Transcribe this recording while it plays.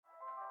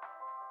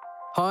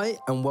Hi,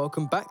 and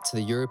welcome back to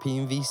the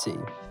European VC,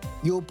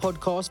 your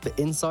podcast for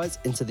insights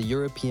into the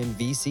European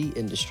VC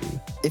industry.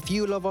 If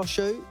you love our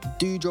show,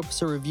 do drop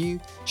us a review,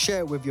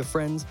 share it with your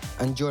friends,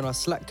 and join our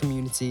Slack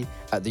community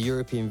at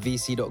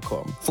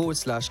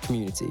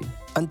theeuropeanvc.com/community.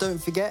 And don't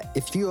forget,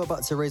 if you are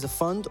about to raise a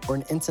fund or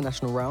an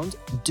international round,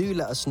 do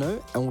let us know,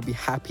 and we'll be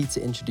happy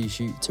to introduce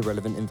you to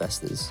relevant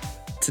investors.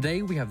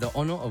 Today, we have the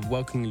honor of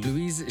welcoming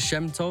Luis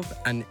Shemtov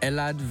and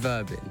Elad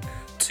Verbin,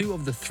 two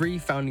of the three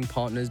founding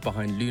partners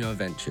behind Lunar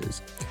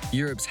Ventures,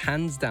 Europe's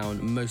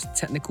hands-down most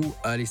technical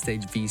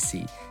early-stage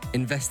VC,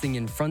 investing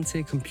in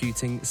frontier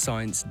computing,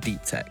 science,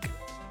 deep tech.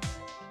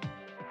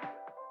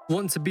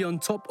 Want to be on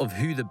top of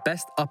who the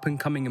best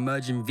up-and-coming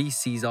emerging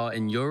VCs are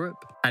in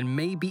Europe, and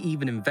maybe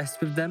even invest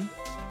with them?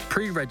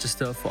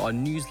 Pre-register for our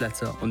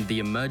newsletter on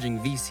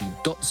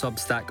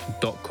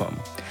theemergingvc.substack.com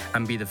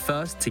and be the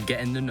first to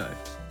get in the know.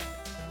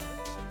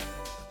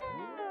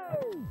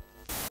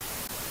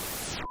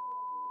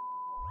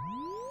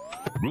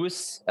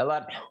 Luis,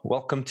 Elad,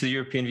 welcome to the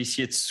European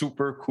VC. It's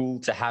super cool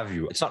to have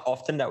you. It's not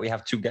often that we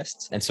have two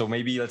guests. And so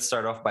maybe let's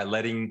start off by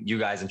letting you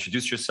guys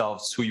introduce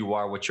yourselves, who you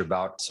are, what you're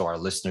about, so our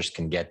listeners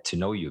can get to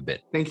know you a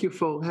bit. Thank you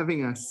for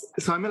having us.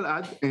 So I'm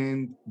Elad,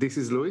 and this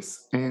is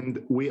Luis,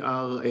 and we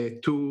are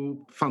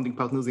two founding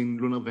partners in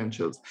Lunar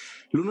Ventures.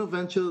 Lunar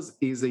Ventures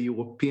is a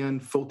European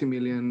 40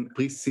 million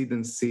pre-seed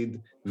and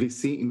seed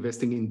VC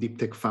investing in deep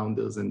tech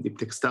founders and deep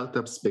tech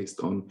startups based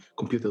on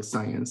computer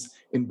science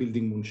and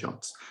building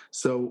moonshots.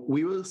 So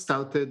we were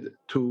started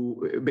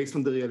based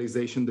on the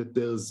realization that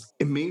there's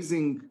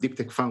amazing deep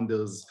tech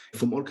founders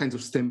from all kinds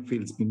of STEM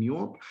fields in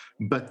Europe,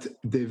 but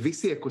the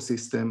VC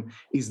ecosystem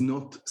is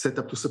not set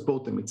up to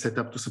support them. It's set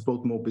up to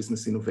support more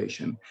business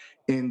innovation.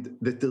 And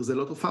that there's a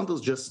lot of founders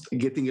just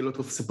getting a lot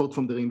of support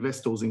from their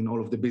investors in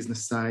all of the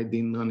business side,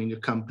 in running a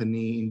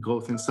company, in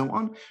growth and so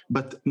on,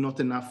 but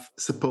not enough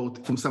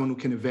support from someone who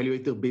can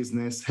evaluate their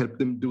business, help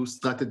them do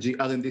strategy,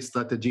 R&D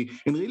strategy,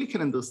 and really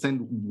can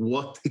understand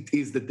what it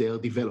is that they are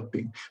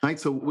developing, right?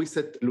 So we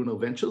set Lunar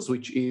Ventures,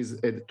 which is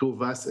the two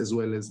of us, as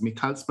well as Mick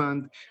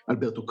Halsband,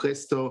 Alberto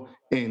Cresto,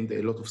 and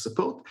a lot of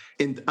support.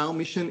 And our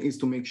mission is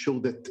to make sure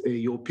that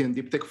European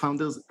deep tech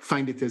founders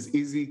find it as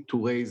easy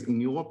to raise in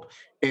Europe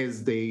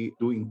as they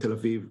do in Tel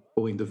Aviv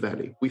or in the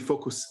Valley. We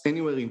focus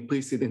anywhere in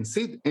pre-seed and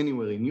seed,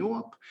 anywhere in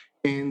Europe,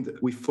 and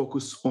we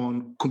focus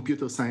on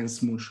computer science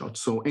moonshots.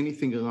 So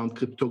anything around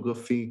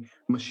cryptography,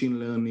 machine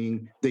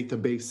learning,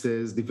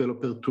 databases,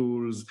 developer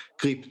tools,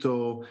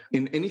 crypto,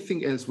 and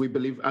anything else. We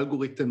believe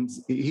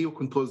algorithms, he who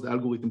controls the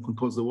algorithm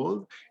controls the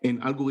world,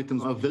 and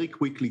algorithms are very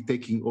quickly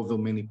taking over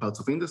many parts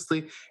of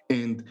industry,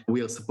 and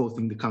we are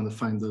supporting the kind of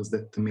founders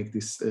that make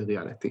this a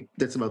reality.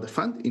 That's about the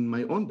fund. In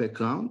my own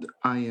background,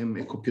 I am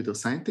a computer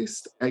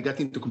scientist. I got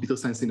into computer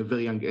science in a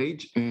very young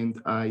age, and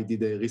I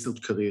did a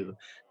research career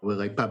where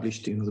I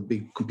published in the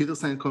big computer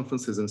science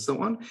conferences and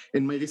so on.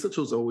 And my research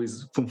was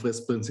always from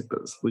first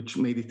principles, which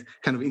made it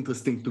kind of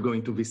interesting to go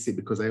into VC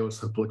because I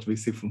also approach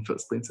VC from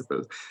first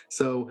principles.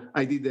 So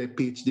I did a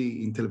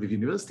PhD in Tel Aviv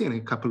University and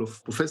a couple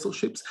of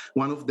professorships,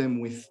 one of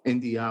them with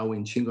Andy Yao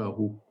in Shinra,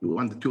 who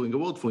won the Turing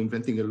Award for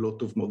inventing a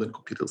lot of modern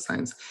computer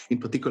science. In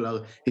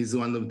particular, he's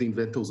one of the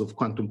inventors of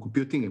quantum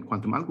computing and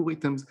quantum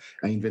algorithms.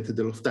 I invented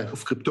a lot of type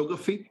of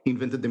cryptography. He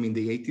invented them in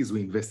the 80s.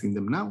 We invest in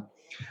them now.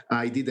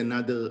 I did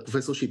another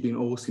professorship in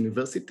Aarhus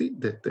University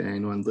that I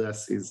know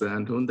Andreas is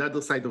on the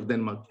other side of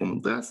Denmark from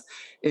Andreas.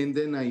 And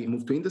then I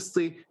moved to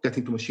industry, got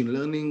into machine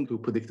learning to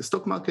predict the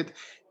stock market,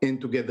 and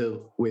together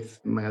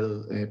with my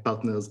other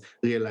partners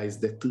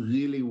realized that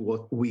really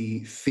what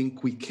we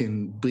think we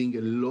can bring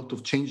a lot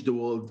of change the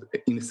world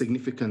in a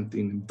significant,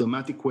 in a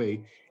dramatic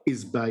way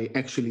is by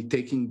actually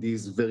taking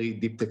these very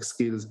deep tech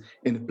skills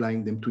and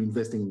applying them to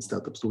investing in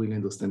startups, to really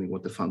understanding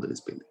what the founder is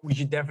building. We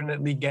should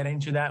definitely get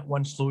into that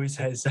once Luis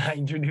has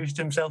introduced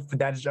himself, but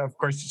that is, of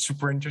course,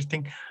 super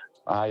interesting.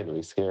 Hi,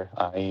 Luis here.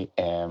 I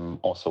am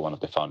also one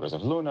of the founders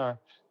of Lunar.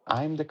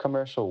 I'm the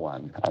commercial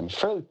one. I'm a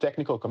fairly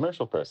technical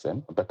commercial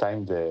person, but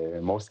I'm the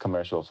most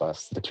commercial of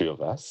us, the three of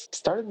us.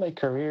 Started my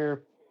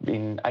career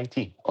in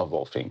IT, of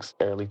all things.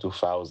 Early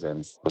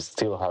 2000s, it was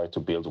still hard to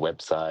build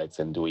websites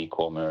and do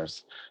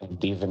e-commerce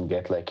and even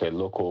get like a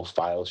local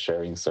file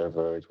sharing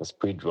server. It was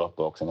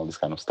pre-Dropbox and all this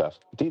kind of stuff.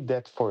 Did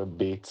that for a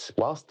bit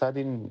while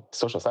studying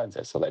social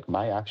sciences. So like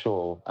my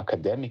actual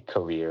academic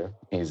career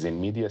is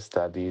in media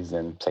studies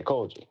and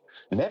psychology.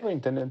 Never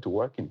intended to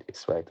work in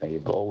this, right?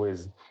 I've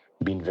always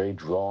been very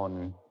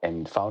drawn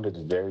and found it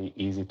very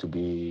easy to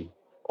be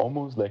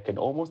almost like an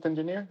almost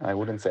engineer. I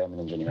wouldn't say I'm an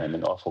engineer, I'm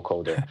an awful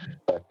coder,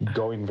 but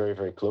going very,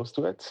 very close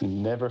to it.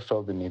 Never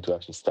felt the need to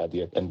actually study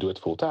it and do it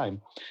full time.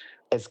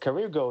 As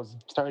career goes,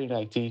 started in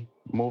IT,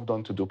 moved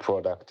on to do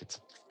product. It's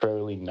a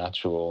fairly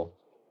natural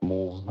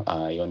move.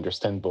 I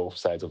understand both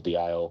sides of the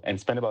aisle and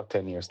spent about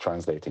 10 years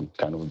translating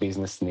kind of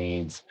business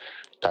needs,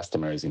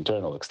 customers,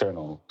 internal,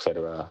 external,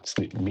 etc.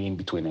 Being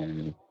between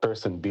a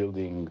person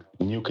building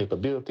new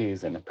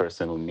capabilities and a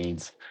person who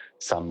needs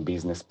some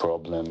business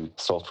problem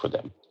solved for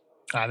them.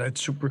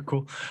 That's super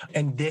cool.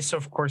 And this,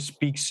 of course,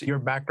 speaks your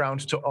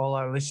background to all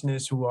our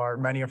listeners who are,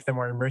 many of them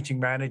are emerging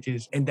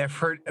managers. And they've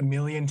heard a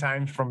million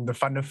times from the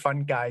Fund of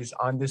Fund guys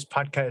on this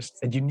podcast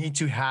that you need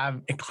to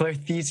have a clear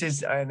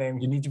thesis and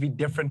then you need to be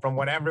different from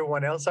what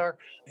everyone else are.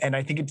 And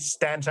I think it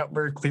stands out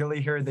very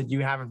clearly here that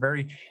you have a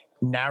very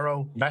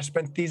narrow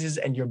investment thesis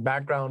and your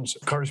backgrounds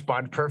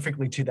correspond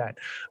perfectly to that.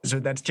 So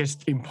that's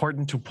just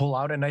important to pull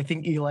out. And I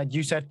think, Elad,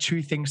 you said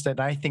two things that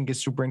I think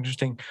is super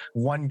interesting.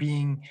 One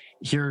being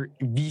here,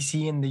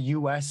 VC in the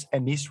US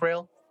and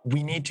Israel.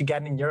 We need to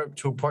get in Europe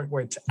to a point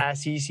where it's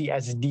as easy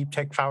as a deep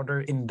tech founder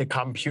in the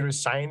computer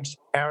science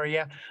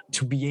area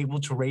to be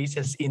able to raise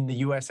as in the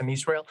US and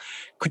Israel.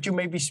 Could you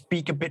maybe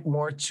speak a bit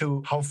more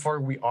to how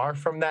far we are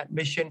from that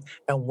mission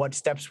and what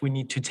steps we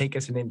need to take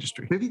as an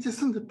industry? Maybe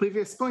just on the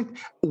previous point,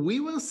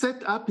 we were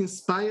set up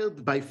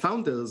inspired by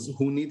founders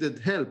who needed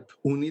help,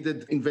 who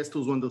needed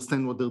investors who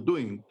understand what they're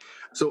doing.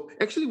 So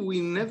actually, we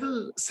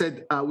never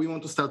said we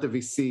want to start a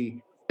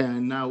VC.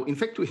 And now, in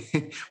fact,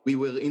 we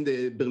were in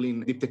the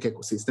Berlin deep tech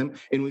ecosystem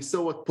and we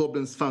saw what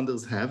problems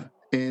founders have.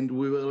 And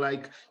we were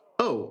like,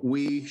 oh,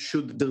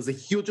 there's a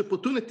huge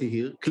opportunity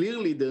here.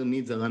 Clearly, their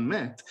needs are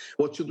unmet.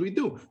 What should we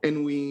do?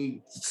 And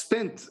we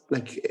spent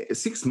like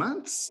 6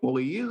 months or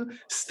a year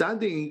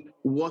studying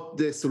what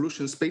the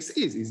solution space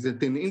is. Is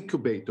it an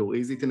incubator?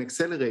 Is it an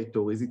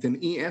accelerator? Is it an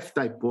EF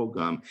type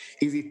program?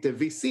 Is it a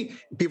VC?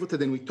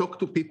 Pivoted and we talked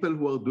to people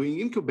who are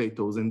doing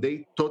incubators and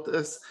they taught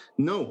us,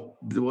 no,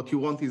 what you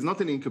want is not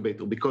an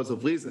incubator because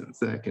of reasons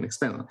that I can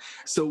expand on.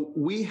 So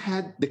we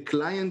had the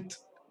client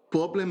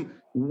problem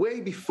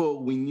way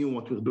before we knew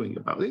what we were doing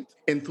about it.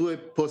 And through a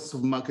process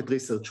of market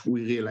research,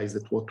 we realized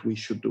that what we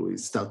should do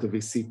is start a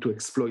VC to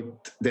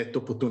exploit that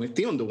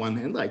opportunity on the one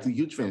hand, right, a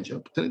huge venture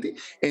opportunity,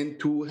 and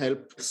to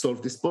help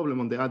solve this problem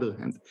on the other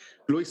hand.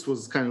 Luis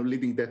was kind of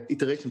leading that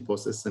iteration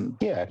process. And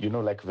yeah,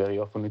 like very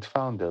often with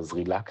founders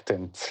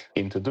reluctant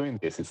into doing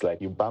this, it's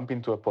like you bump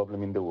into a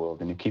problem in the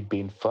world and you keep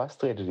being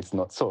frustrated it's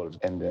not solved.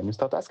 And then you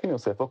start asking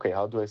yourself, okay,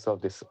 how do I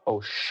solve this?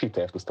 Oh shit,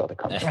 I have to start a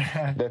company.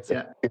 That's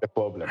a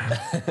problem.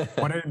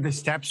 What are the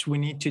steps we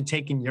need to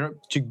take in Europe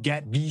to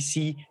get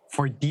VC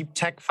for deep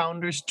tech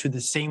founders to the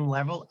same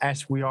level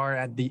as we are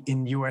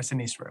in US and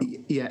Israel?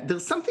 Yeah,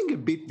 there's something a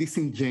bit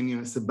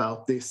disingenuous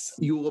about this.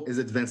 Europe as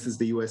advanced as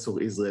the US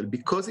or Israel,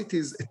 because it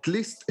is at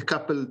least a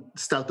couple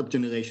startup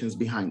generations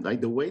behind,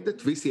 right? The way that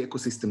VC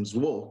ecosystems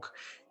work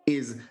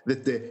is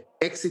that the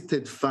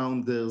exited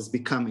founders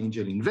become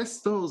angel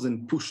investors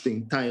and push the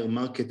entire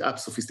market up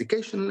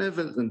sophistication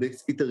levels, and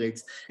this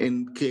iterates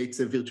and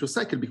creates a virtuous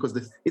cycle because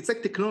it's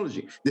like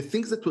technology. The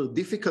things that were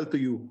difficult to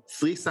you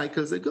 3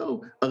 cycles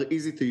ago are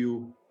easy to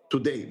you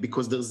today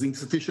because there's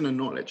institutional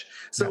knowledge.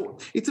 So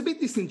it's a bit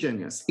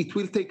disingenuous. It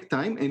will take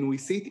time, and we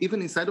see it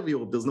even inside of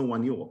Europe. There's no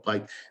one Europe,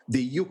 right?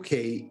 The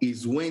UK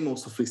is way more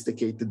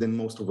sophisticated than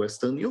most of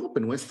Western Europe,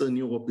 and Western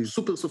Europe is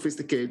super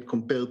sophisticated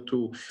compared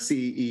to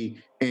CEE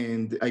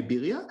and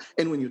Iberia.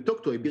 And when you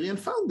talk to Iberian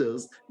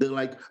founders, they're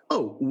like,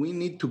 oh, we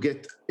need to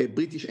get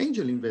British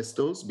angel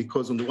investors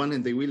because on the one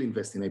hand, they will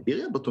invest in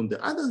Iberia, but on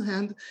the other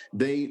hand,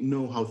 they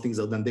know how things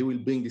are done. They will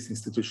bring this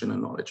institutional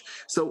knowledge.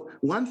 So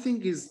one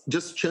thing is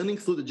just churning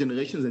through the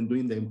generations and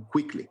doing them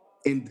quickly.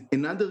 And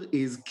another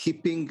is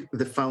keeping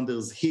the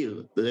founders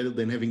here rather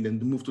than having them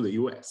move to the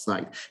US,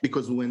 right?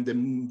 Because when the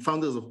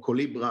founders of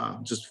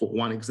Colibra, just for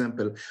one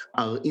example,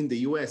 are in the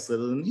US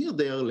rather than here,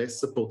 they are less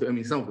supportive. I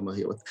mean, some of them are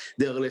here, but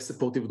they are less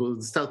supportive of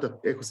the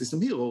startup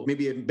ecosystem here. Or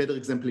maybe a better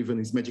example even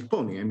is Magic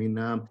Pony. I mean,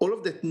 all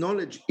of that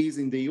knowledge is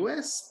in the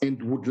US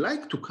and would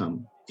like to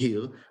come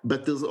here,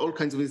 but there's all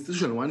kinds of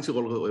institutions. Once you're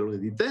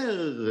already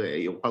there,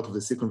 you're part of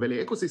the Silicon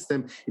Valley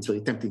ecosystem, it's very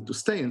tempting to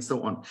stay and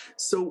so on.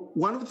 So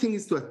one of the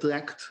things is to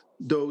attract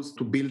those,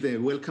 to build a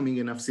welcoming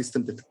enough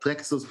system that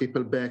attracts those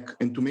people back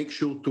and to make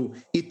sure to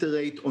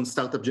iterate on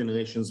startup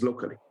generations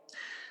locally.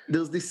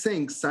 There's this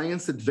saying,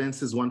 science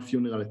advances one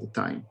funeral at a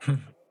time.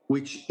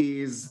 Which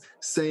is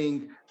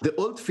saying the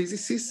old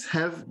physicists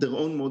have their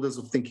own models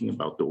of thinking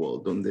about the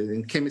world.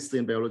 In chemistry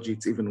and biology,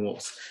 it's even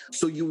worse.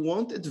 So you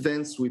won't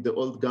advance with the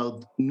old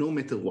guard no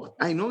matter what.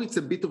 I know it's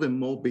a bit of a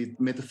morbid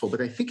metaphor,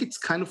 but I think it's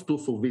kind of true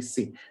for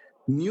VC.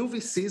 New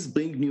VCs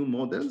bring new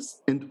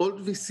models, and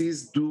old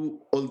VCs do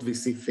old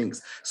VC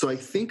things. So I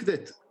think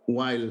that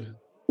while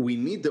we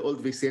need the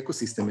old VC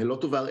ecosystem, a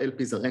lot of our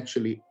LPs are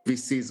actually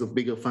VCs of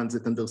bigger funds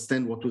that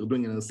understand what we're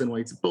doing and understand why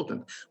it's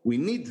important. We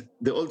need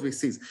the old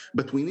VCs,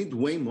 but we need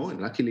way more,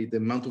 and luckily the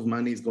amount of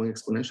money is going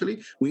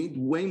exponentially. We need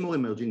way more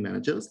emerging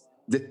managers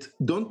that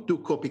don't do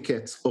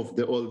copycats of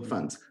the old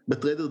funds,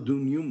 but rather do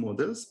new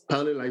models,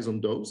 parallelize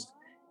on those,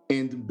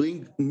 and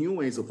bring new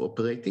ways of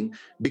operating,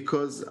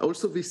 because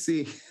also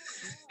VC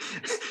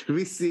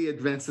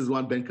advances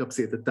one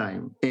bankruptcy at a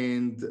time,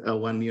 and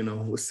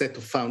one set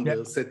of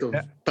founders, set of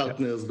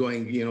partners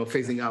going,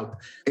 phasing out.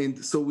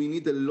 And so we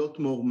need a lot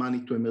more money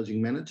to emerging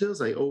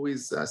managers. I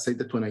always say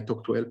that when I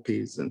talk to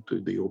LPs and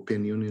to the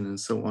European Union and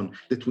so on,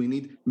 that we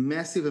need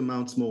massive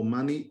amounts more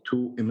money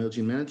to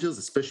emerging managers,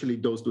 especially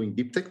those doing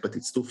deep tech, but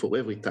it's true for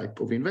every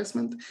type of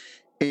investment.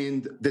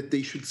 and that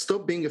they should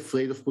stop being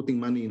afraid of putting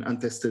money in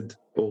untested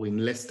or in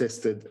less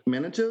tested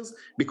managers,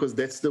 because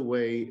that's the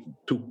way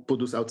to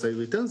produce outside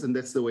returns, and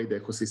that's the way the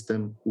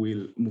ecosystem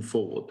will move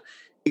forward.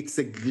 It's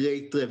a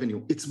great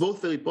revenue. It's both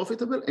very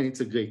profitable and it's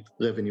a great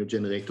revenue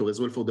generator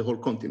as well for the whole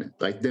continent,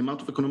 right? The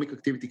amount of economic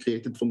activity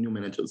created from new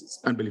managers is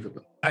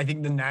unbelievable. I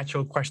think the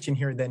natural question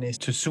here then is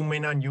to zoom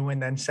in on you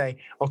and then say,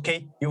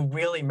 okay, you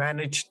really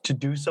managed to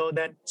do so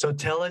then. So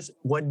tell us,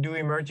 what do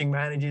emerging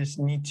managers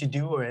need to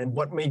do, and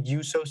what made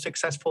you so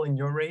successful in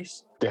your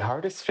race? The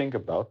hardest thing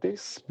about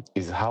this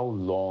is how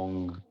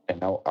long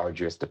and how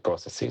arduous the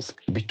process is.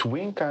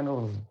 Between kind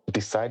of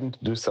deciding to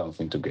do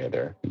something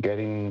together,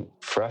 getting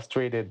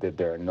frustrated that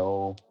there are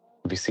no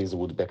VCs who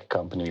would back a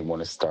company we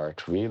want to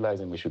start,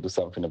 realizing we should do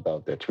something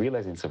about that,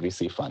 realizing it's a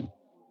VC fund,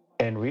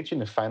 and reaching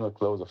the final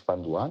close of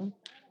Fund 1,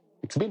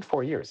 it's been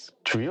 4 years.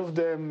 3 of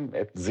them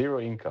at zero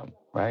income,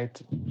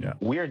 right? Yeah.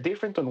 We are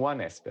different on one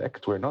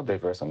aspect. We're not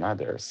diverse on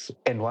others.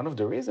 And one of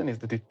the reasons is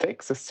that it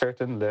takes a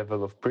certain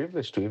level of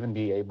privilege to even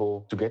be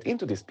able to get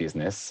into this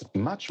business,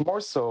 much more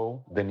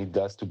so than it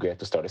does to get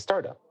to start a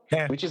startup,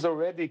 which is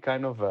already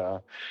kind of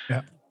a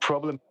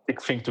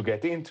problematic thing to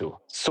get into.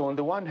 So on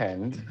the one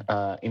hand,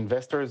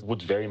 investors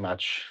would very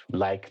much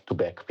like to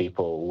back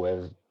people who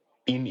have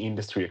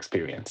in-industry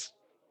experience,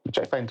 which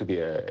I find to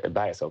be a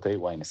bias. I'll tell you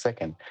why in a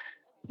second.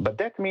 But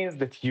that means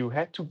that you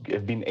had to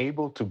have been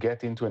able to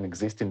get into an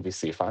existing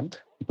VC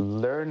fund,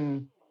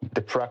 learn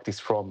the practice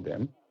from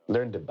them,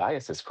 learn the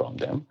biases from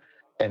them,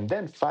 and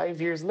then 5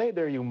 years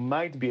later, you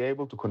might be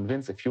able to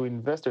convince a few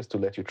investors to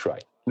let you try.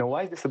 Now,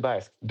 why is this a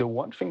bias? The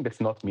one thing that's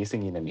not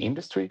missing in an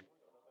industry,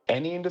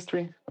 any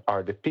industry,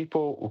 are the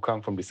people who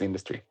come from this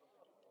industry.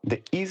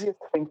 The easiest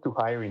thing to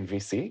hire in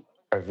VC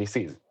are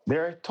VCs.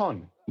 There are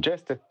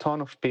just a ton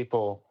of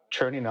people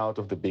churning out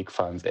of the big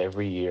funds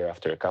every year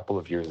after a couple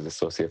of years as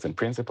associates and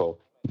principal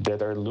that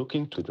are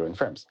looking to join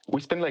firms. We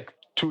spend like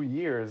 2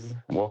 years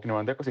walking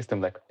around the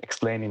ecosystem, like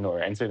explaining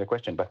or answering the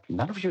question, but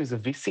none of you is a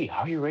VC.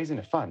 How are you raising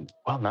a fund?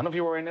 Well, none of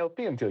you were an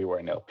LP until you were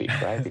an LP,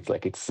 right? It's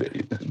like,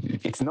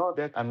 it's not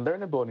that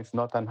unlearnable and it's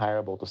not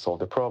unhireable to solve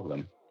the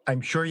problem.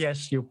 I'm sure,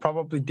 yes, you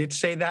probably did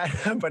say that,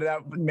 but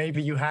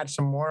maybe you had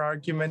some more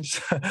arguments.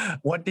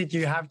 What did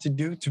you have to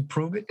do to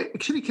prove it?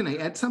 Actually, can I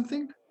add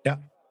something? Yeah.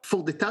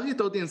 For the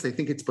target audience, I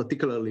think it's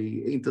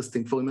particularly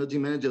interesting for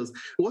emerging managers.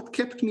 What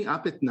kept me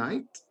up at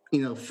night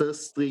in our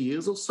first 3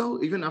 years or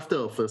so, even after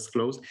our first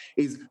close,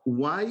 is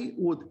why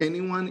would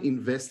anyone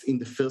invest in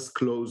the first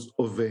close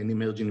of an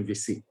emerging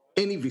VC?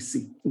 Any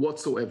VC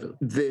whatsoever.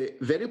 The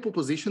value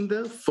proposition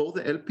there for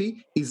the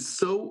LP is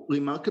so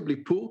remarkably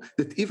poor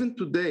that even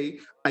today,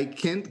 I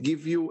can't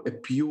give you a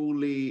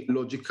purely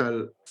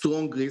logical,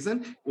 strong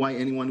reason why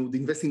anyone would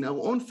invest in our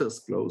own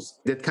first close.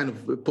 That kind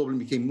of problem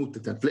became moot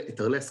at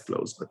our last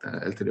close, but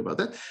I'll tell you about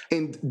that.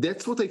 And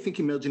that's what I think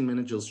emerging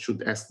managers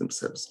should ask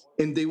themselves.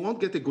 And they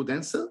won't get a good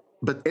answer,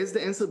 but as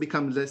the answer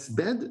becomes less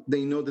bad,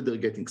 they know that they're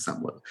getting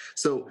somewhere.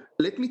 So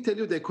let me tell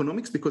you the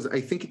economics, because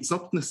I think it's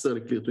not necessarily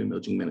clear to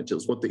emerging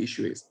managers what the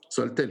issue is.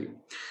 So I'll tell you.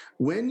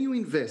 When you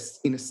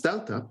invest in a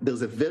startup,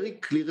 there's a very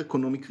clear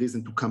economic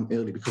reason to come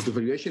early, because the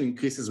valuation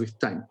increases with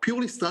time.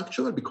 Purely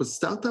structural, because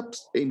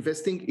startups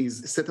investing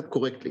is set up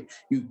correctly.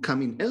 You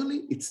come in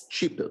early, it's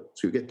cheaper.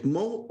 So you get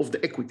more of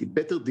the equity,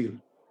 better deal.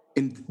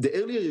 And the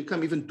earlier you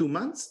come, even 2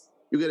 months,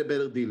 you get a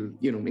better deal,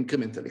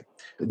 incrementally,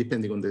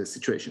 depending on the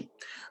situation.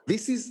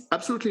 This is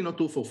absolutely not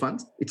true for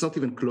funds. It's not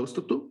even close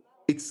to true.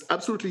 It's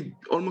absolutely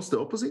almost the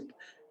opposite.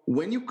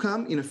 When you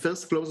come in a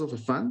first close of a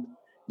fund,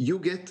 you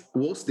get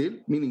worse deal,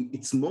 meaning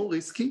it's more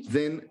risky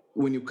than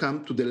when you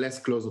come to the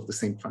last close of the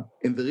same fund.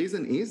 And the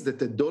reason is that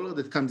the dollar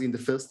that comes in the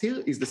first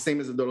year is the same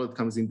as the dollar that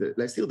comes in the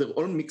last year. They're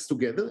all mixed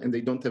together and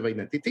they don't have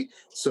identity.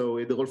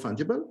 So they're all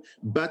fungible,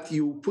 but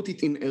you put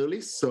it in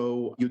early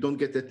so you don't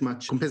get that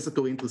much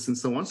compensatory interest and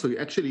so on. So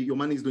your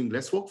money is doing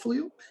less work for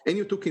you and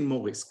you took in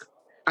more risk.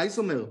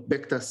 Isomer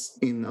backed us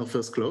in our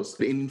first close,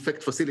 and in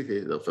fact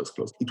facilitated our first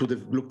close. It would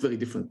have looked very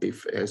different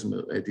if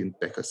Isomer didn't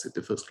back us at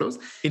the first close.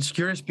 It's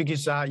curious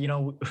because, you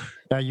know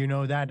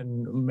that,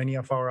 and many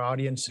of our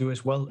audience do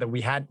as well, that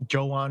we had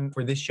Joe on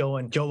for this show,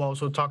 and Joe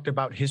also talked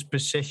about his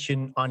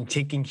position on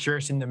taking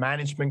shares in the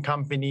management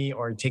company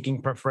or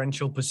taking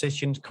preferential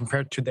positions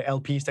compared to the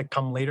LPs that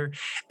come later.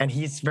 And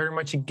he's very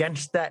much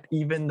against that,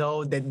 even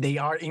though that they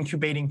are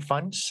incubating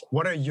funds.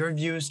 What are your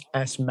views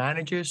as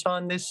managers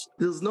on this?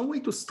 There's no way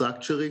to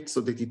structure it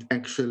so that it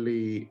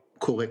actually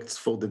corrects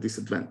for the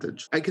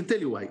disadvantage. I can tell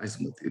you why,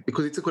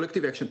 because it's a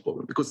collective action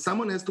problem. Because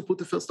someone has to put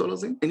the first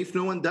dollars in, and if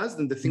no one does,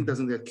 then the thing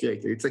doesn't get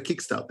created. It's a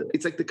Kickstarter.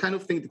 It's like the kind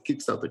of thing that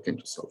Kickstarter came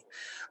to solve.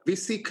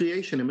 VC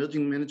creation,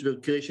 emerging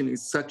management creation,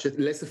 is such a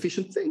less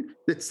efficient thing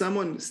that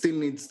someone still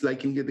needs,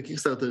 like in the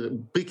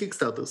Kickstarter,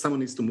 pre-Kickstarter,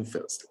 someone needs to move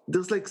first.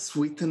 There's like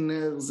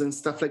sweeteners and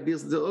stuff like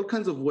this. There are all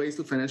kinds of ways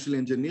to financially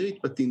engineer it,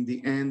 but in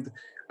the end,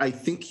 I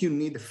think you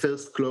need a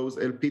first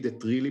close LP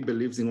that really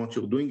believes in what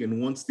you're doing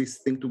and wants this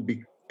thing to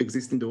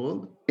exist in the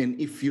world. And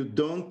if you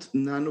don't,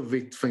 none of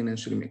it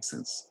financially makes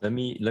sense. Let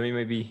me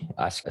maybe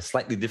ask a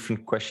slightly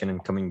different question,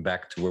 and coming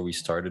back to where we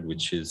started,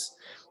 which is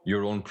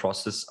your own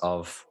process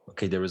of,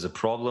 okay, there is a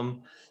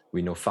problem.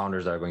 We know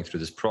founders that are going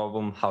through this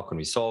problem. How can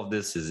we solve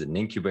this? Is it an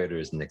incubator?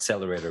 Is it an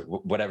accelerator?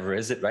 Whatever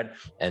is it, right?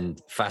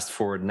 And fast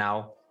forward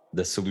now,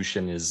 the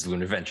solution is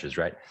Lunar Ventures,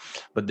 right?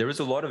 But there is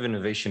a lot of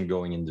innovation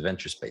going in the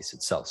venture space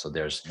itself. So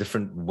there's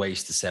different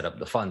ways to set up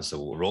the funds.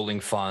 So rolling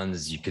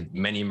funds,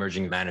 many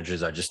emerging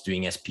managers are just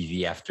doing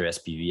SPV after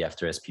SPV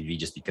after SPV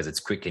just because it's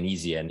quick and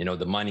easy. And,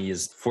 the money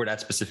is for that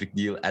specific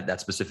deal at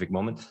that specific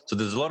moment. So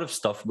there's a lot of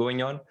stuff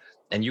going on.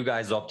 And you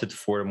guys opted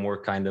for a more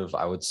kind of,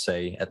 I would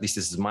say, at least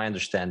this is my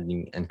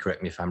understanding, and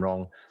correct me if I'm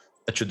wrong,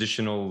 a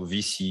traditional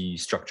VC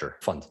structure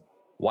fund.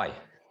 Why?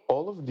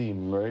 All of the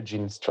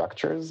emerging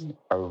structures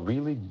are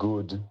really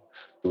good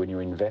when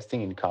you're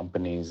investing in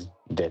companies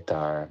that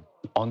are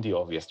on the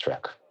obvious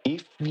track.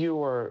 If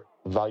your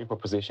value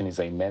proposition is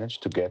I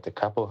managed to get a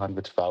couple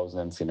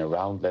 $100,000 in a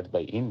round led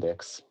by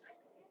index,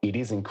 it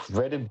is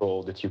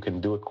incredible that you can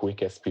do a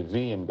quick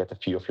SPV and get a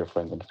few of your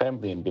friends and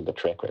family and build a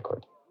track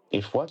record.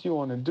 If what you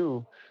want to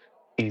do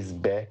is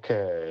back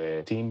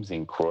teams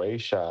in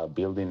Croatia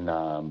building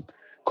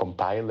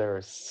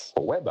compilers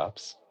for web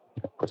apps,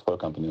 portfolio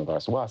company of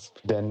ours was,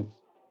 then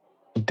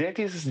that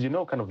is,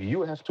 kind of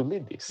you have to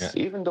lead this.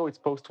 Yeah. Even though it's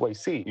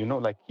post-YC,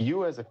 like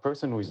you as a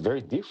person who is very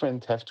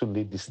different have to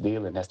lead this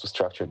deal and has to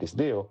structure this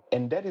deal.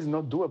 And that is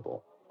not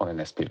doable on an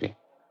SPV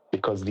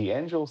because the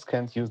angels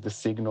can't use the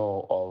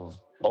signal of,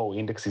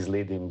 index is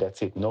leading,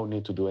 that's it, no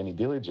need to do any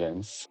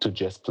diligence to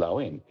just plow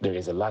in. There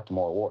is a lot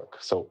more work.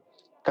 So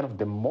kind of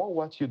the more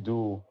what you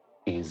do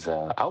is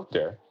out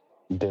there,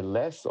 the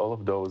less all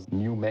of those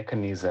new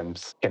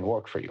mechanisms can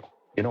work for you.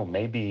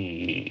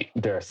 Maybe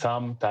there are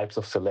some types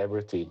of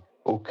celebrity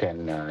who can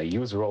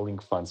use rolling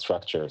fund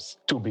structures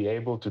to be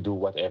able to do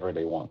whatever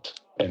they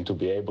want and to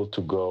be able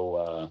to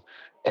go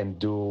and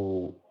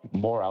do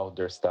more out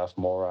there stuff,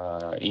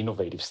 more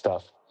innovative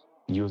stuff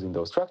using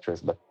those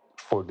structures. But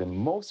for the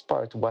most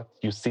part, what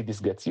you see this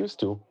gets used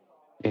to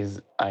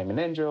is I'm an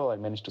angel, I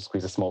managed to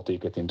squeeze a small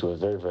ticket into a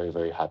very, very,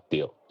 very hot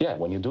deal. Yeah,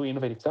 when you do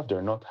innovative stuff,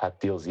 they're not hot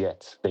deals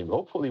yet. They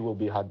hopefully will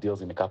be hot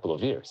deals in a couple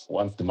of years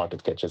once the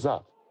market catches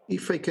up.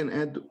 If I can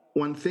add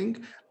one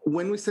thing,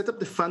 when we set up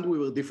the fund, we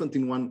were different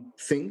in one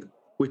thing,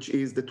 which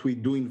is that we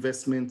do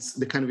investments,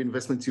 the kind of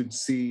investments you'd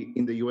see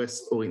in the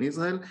US or in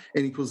Israel.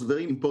 And it was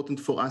very important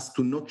for us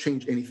to not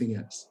change anything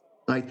else.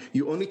 Right?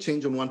 You only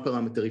change on one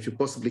parameter if you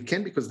possibly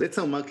can, because that's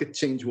how market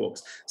change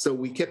works. So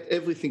we kept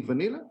everything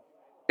vanilla,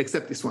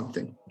 except this one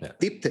thing. Yeah.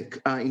 Deep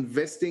tech,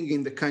 investing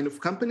in the kind of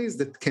companies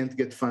that can't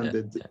get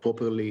funded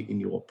properly in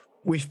Europe.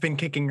 We've been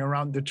kicking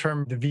around the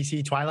term the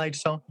VC twilight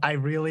zone. I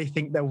really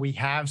think that we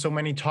have so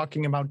many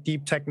talking about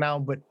deep tech now,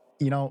 but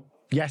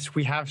yes,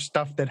 we have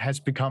stuff that has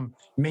become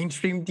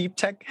mainstream deep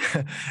tech.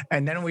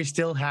 And then we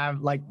still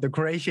have like the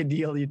Croatia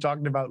deal you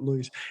talked about,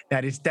 Luis,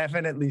 that is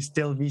definitely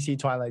still VC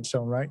twilight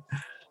zone, right?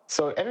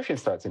 So everything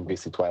starts in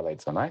VC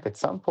twilight zone, right? At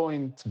some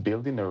point,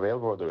 building a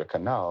railroad or a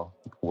canal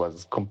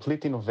was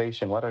complete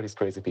innovation. What are these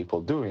crazy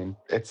people doing?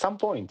 At some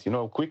point,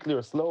 quickly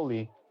or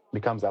slowly,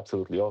 becomes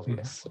absolutely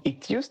obvious. Mm-hmm.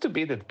 It used to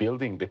be that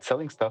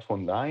selling stuff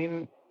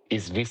online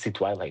is VC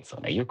twilight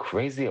zone. Are you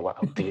crazy? Wow,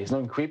 there's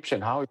no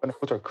encryption. How are you going to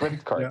put our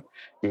credit card?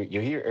 Yeah.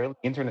 You hear early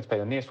internet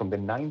pioneers from the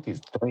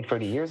 90s, 20,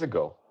 30 years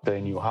ago,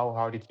 they knew how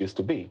hard it used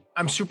to be.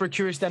 I'm super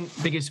curious then,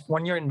 because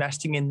when you're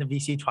investing in the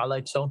VC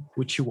twilight zone,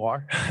 which you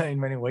are in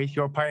many ways,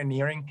 you're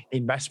pioneering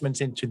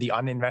investments into the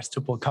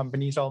uninvestable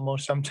companies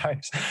almost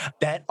sometimes.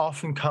 That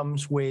often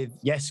comes with,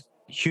 yes,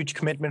 huge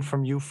commitment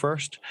from you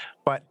first,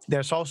 but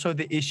there's also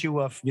the issue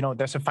of,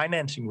 there's a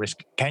financing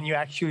risk. Can you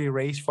actually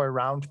raise for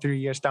around 3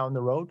 years down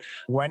the road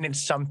when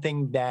it's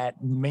something that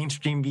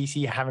mainstream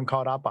VC haven't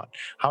caught up on?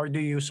 How do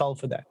you solve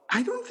for that?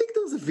 I don't think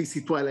there's a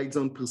VC twilight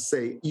zone per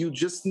se. You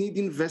just need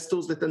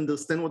investors that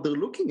understand what they're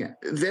looking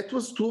at. That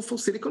was true for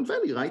Silicon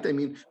Valley, right? I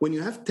mean, when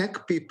you have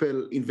tech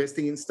people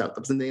investing in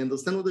startups and they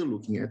understand what they're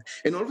looking at,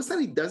 and all of a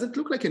sudden it doesn't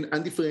look like an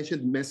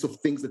undifferentiated mess of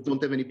things that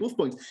don't have any proof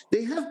points.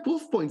 They have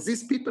proof points.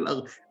 These people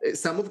are,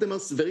 some of them are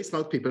very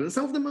smart people, and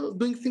some of them are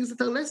doing things that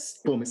are less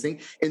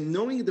promising. And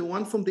knowing the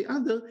one from the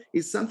other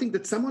is something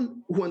that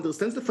someone who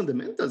understands the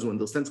fundamentals, who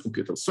understands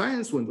computer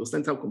science, who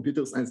understands how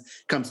computer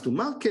science comes to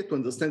market, who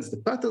understands the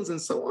patterns and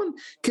so on,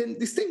 can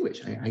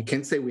distinguish. I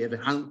can't say we have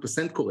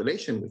 100%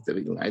 correlation with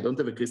everything. I don't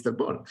have a crystal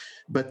ball.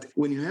 But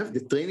when you have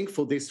the training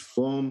for this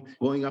from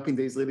growing up in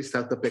the Israeli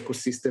startup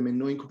ecosystem and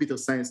knowing computer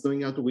science,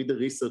 knowing how to read the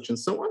research and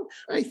so on,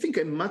 I think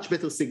a much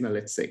better signal,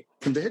 let's say.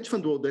 From the hedge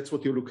fund world, that's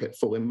what you look at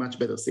for, a much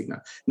better signal.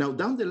 Now,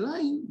 down the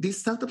line, these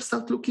startups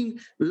start looking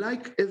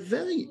like a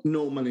very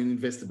normal and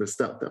investable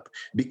startup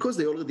because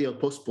they already are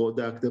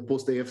post-product,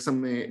 they have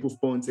some proof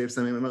points, they have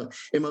some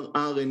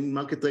MRR and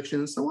market traction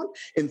and so on.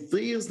 And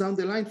 3 years down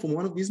the line from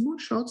one of these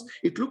moonshots,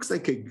 it looks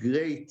like a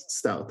great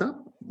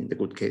startup, in the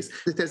good case,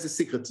 that has a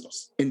secret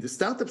sauce. And the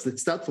startups that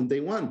start from day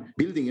one,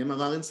 building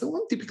MRR and so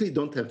on, typically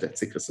don't have that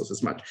secret sauce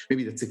as much.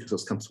 Maybe that secret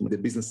sauce comes from the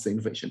business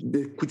innovation.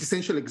 The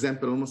quintessential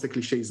example, almost a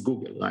cliche, is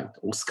Google, right?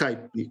 Or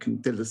Skype. You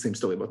can tell the same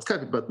story about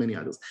Skype, but many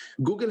others.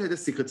 Google had a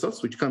secret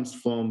sauce, which comes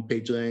from from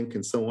PageRank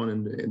and so on,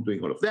 and doing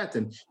all of that,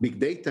 and big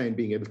data and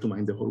being able to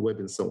mine the whole web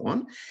and so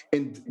on.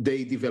 And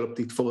they developed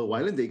it for a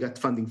while, and they got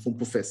funding from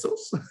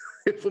professors,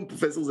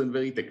 and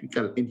very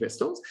technical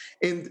investors.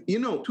 And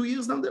 2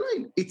 years down the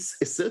line, it's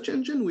a search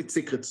engine with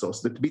secret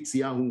sauce that beats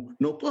Yahoo,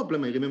 no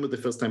problem. I remember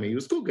the first time I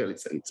used Google,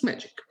 it's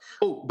magic.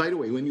 Oh, by the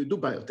way, when you do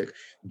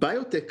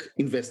biotech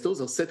investors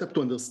are set up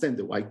to understand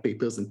the white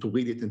papers and to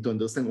read it and to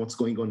understand what's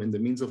going on in the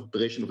means of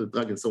operation of the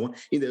drug and so on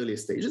in the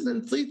earliest stages.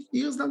 And 3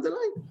 years down the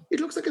line, it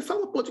looks like a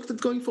pharma project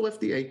that's going for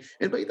FDA.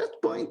 And by that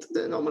point,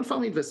 the normal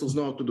pharma investors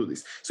know how to do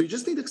this. So you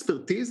just need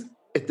expertise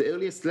at the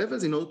earliest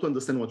levels in order to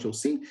understand what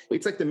you're seeing.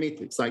 It's like the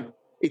matrix, right?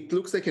 It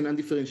looks like an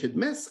undifferentiated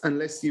mess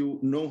unless you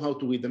know how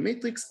to read the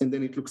matrix, and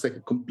then it looks like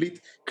a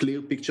complete,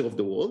 clear picture of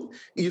the world.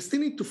 You still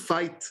need to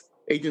fight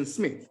Agent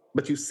Smith,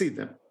 but you see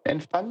them.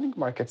 And funding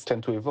markets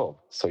tend to evolve.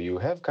 So you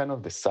have kind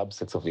of the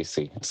subsets of VC,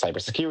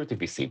 cybersecurity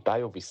VC,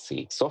 bio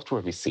VC,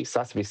 software VC,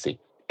 SaaS VC,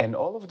 and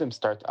all of them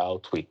start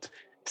out with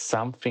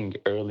something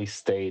early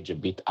stage, a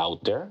bit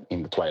out there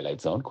in the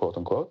twilight zone, quote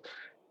unquote.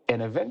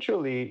 And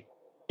eventually,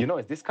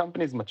 as these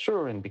companies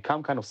mature and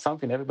become kind of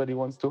something everybody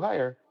wants to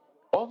hire,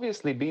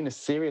 obviously being a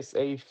Series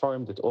A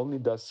firm that only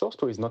does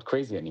software is not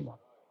crazy anymore,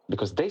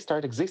 because they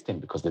start existing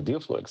because the deal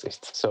flow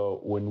exists.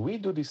 So when we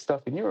do this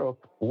stuff in Europe,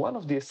 one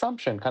of the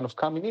assumptions kind of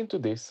coming into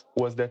this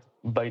was that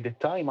by the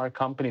time our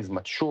companies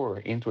mature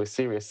into a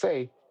Series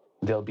A,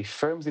 there'll be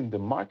firms in the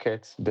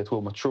market that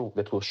will mature,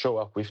 that will show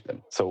up with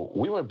them. So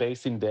we were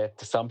basing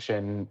that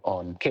assumption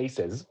on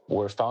cases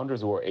where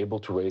founders were able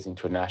to raise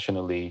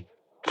internationally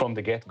from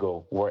the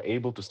get-go, were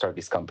able to start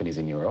these companies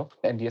in Europe.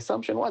 And the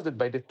assumption was that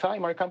by the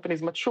time our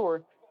companies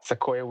mature,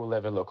 Sequoia will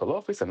have a local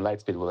office, and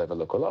Lightspeed will have a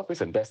local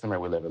office, and Bessemer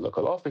will have a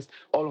local office.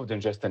 All of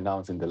them just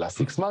announced in the last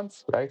 6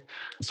 months, right?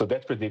 So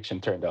that prediction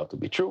turned out to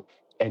be true.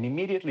 And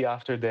immediately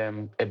after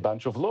them, a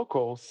bunch of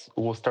locals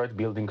will start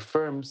building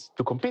firms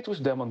to compete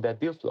with them on that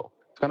deal flow.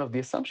 Kind of the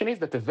assumption is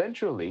that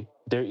eventually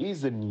there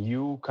is a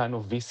new kind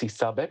of VC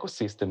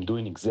sub-ecosystem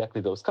doing exactly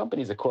those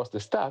companies across the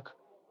stack,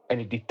 and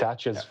it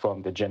detaches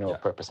from the general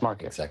purpose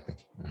market. Exactly.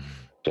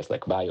 Just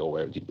like bio,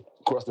 where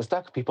across the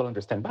stack, people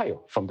understand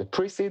bio. From the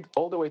pre-seed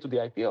all the way to the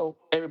IPO,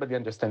 everybody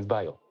understands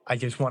bio. I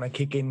just want to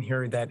kick in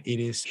here that it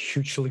is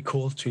hugely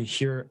cool to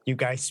hear you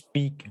guys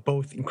speak,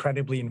 both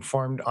incredibly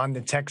informed on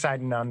the tech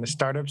side and on the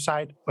startup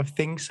side of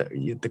things,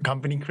 the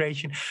company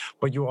creation,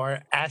 but you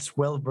are as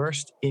well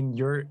versed in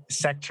your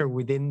sector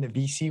within the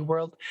VC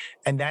world.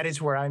 And that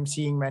is where I'm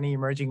seeing many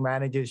emerging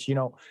managers,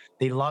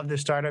 they love the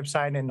startup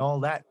side and all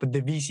that, but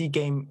the VC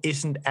game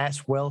isn't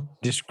as well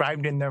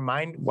described in their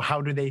mind.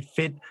 How do they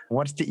fit?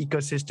 What's the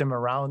ecosystem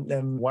around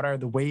them? What are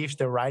the waves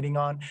they're riding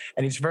on?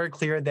 And it's very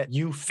clear that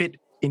you fit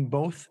in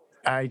both.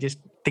 I just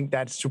think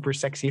that's super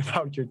sexy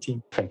about your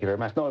team. Thank you very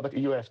much. No, but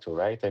you have to,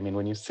 right? I mean,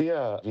 when you see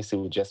a VC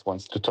who just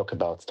wants to talk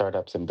about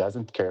startups and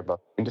doesn't care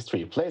about industry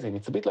he plays in,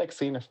 it's a bit like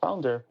seeing a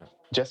founder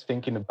just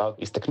thinking about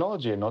his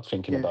technology and not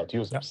thinking about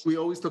users. We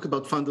always talk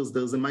about founders.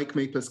 There's a Mike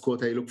Maples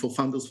quote, I look for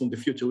founders from the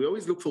future. We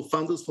always look for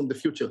founders from the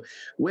future.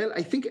 Well,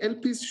 I think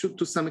LPs should,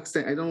 to some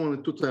extent, I don't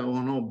want to toot our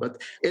own horn, but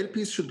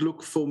LPs should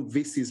look for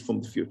VCs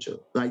from the future,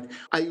 right?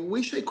 I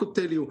wish I could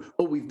tell you,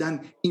 we've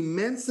done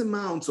immense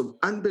amounts of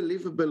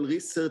unbelievable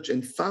research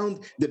and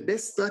found the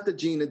best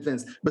strategy in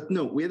advance. But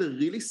no, we had a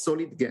really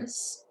solid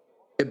guess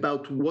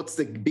about what's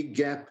the big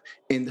gap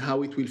and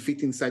how it will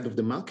fit inside of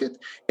the market.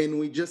 And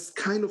we just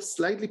kind of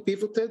slightly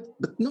pivoted,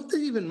 but not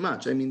even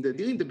much. I mean, the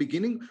deal in the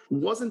beginning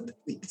wasn't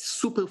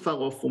super far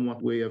off from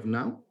what we have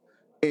now.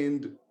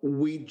 And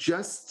we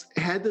just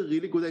had a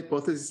really good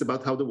hypothesis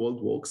about how the world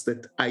works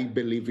that I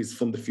believe is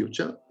from the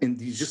future.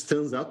 And it just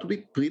turns out to be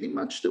pretty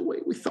much the way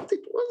we thought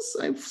it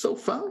was so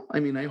far.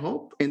 I mean, I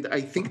hope. And I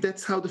think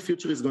that's how the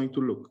future is going to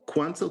look.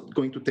 Quants are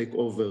going to take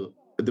over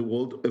the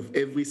world of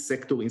every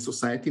sector in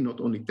society, not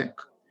only tech.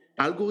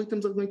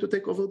 Algorithms are going to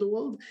take over the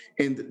world,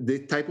 and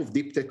the type of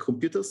deep tech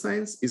computer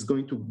science is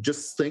going to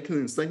just strengthen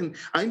and strengthen.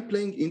 I'm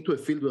playing into a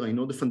field where I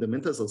know the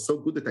fundamentals are so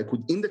good that I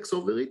could index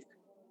over it,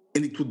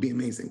 and it would be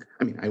amazing.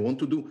 I mean, I want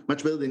to do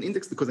much better than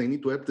index because I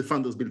need to help the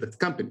founders build that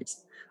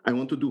companies. I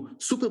want to do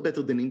super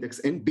better than index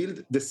and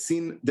build the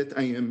scene that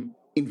I am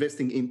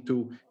investing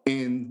into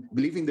and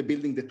believe in the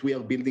building that we are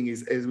building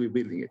is as we're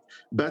building it.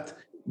 But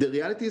the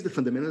reality is the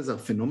fundamentals are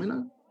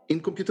phenomenal in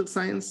computer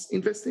science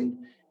investing.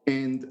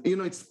 And,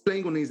 it's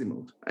playing on easy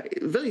mode.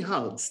 Very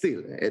hard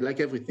still, like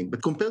everything.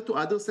 But compared to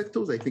other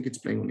sectors, I think it's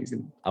playing on easy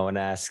mode. I want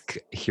to ask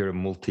here a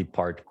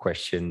multi-part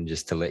question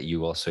just to let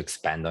you also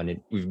expand on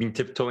it. We've been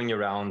tiptoeing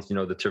around,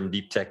 the term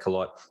deep tech a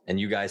lot. And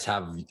you guys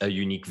have a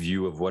unique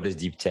view of what is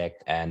deep tech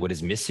and what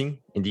is missing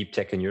in deep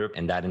tech in Europe.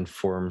 And that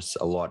informs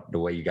a lot the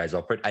way you guys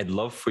operate. I'd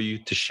love for you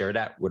to share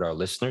that with our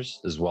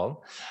listeners as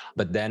well.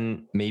 But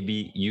then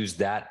maybe use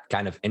that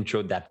kind of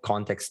intro, that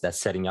context, that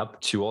setting up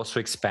to also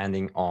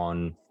expanding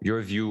on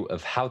your view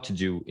of how to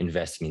do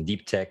investing in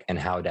deep tech and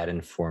how that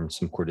informs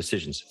some core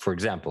decisions. For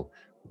example,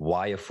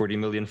 why a 40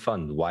 million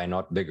fund? Why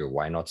not bigger?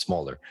 Why not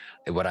smaller?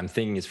 And what I'm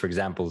thinking is, for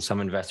example,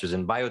 some investors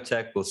in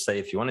biotech will say,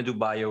 if you want to do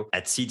bio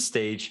at seed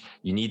stage,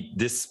 you need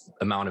this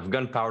amount of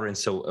gunpowder. And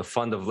so a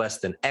fund of less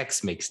than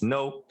X makes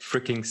no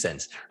freaking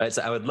sense. Right?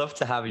 So I would love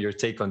to have your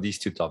take on these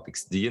two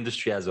topics, the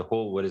industry as a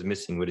whole, what is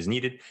missing, what is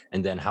needed,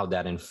 and then how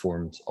that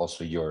informed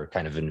also your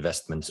kind of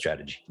investment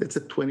strategy. That's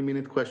a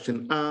 20-minute question.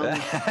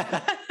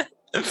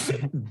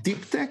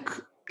 Deep tech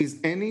is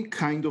any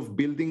kind of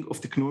building of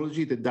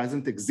technology that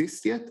doesn't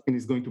exist yet and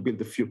is going to build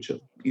the future.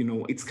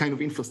 It's kind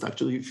of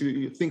infrastructure. If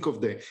you think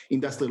of the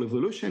industrial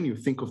revolution, you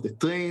think of the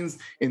trains,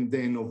 and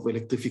then of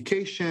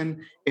electrification,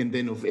 and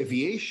then of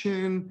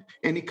aviation,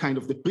 any kind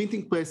of the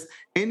printing press,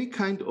 any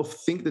kind of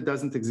thing that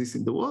doesn't exist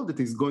in the world that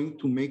is going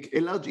to make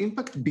a large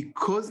impact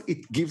because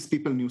it gives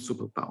people new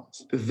superpowers.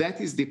 That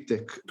is deep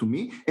tech to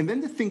me. And then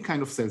the thing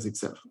kind of sells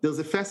itself. There's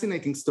a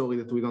fascinating story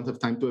that we don't have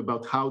time to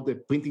about how the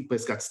printing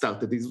press got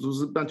started. It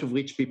was a bunch of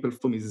rich people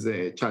from his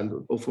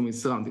childhood or from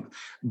his surroundings.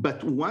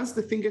 But once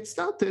the thing gets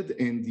started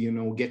and,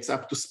 gets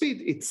up to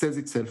speed, it sells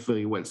itself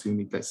very well. So you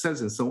need less sales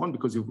and so on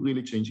because you're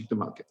really changing the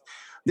market.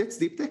 That's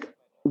deep tech.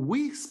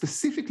 We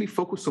specifically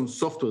focus on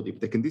software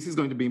deep tech, and this is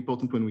going to be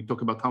important when we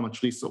talk about how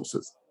much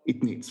resources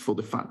it needs for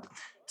the fund.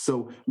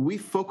 So we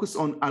focus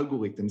on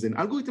algorithms, and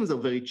algorithms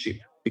are very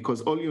cheap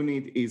because all you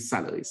need is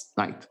salaries,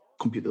 right?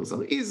 Computers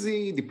are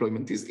easy,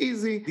 deployment is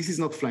easy. This is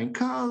not flying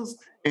cars,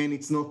 and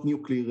it's not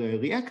nuclear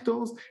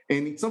reactors,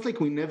 and it's not like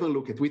we never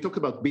look at. We talk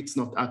about bits,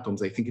 not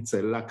atoms. I think it's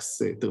a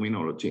lax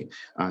terminology.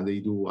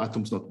 They do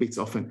atoms, not bits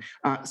often.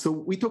 So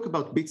we talk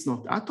about bits,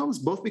 not atoms,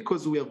 both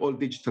because we are all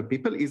digital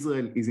people.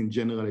 Israel is in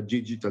general a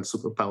digital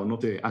superpower,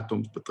 not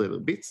atoms, but rather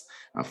bits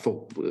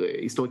for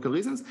historical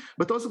reasons,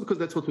 but also because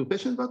that's what we're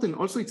passionate about, and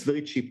also it's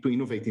very cheap to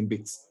innovate in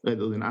bits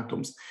rather than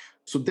atoms.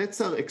 So that's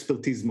our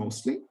expertise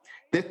mostly.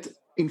 That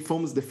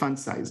informs the fund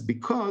size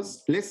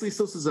because less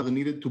resources are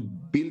needed to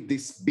build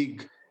this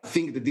big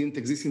thing that didn't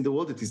exist in the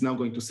world that is now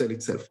going to sell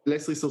itself.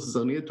 Less resources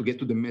are needed to get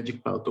to the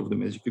magic part of the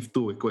magic with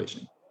two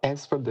equation.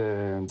 As for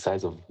the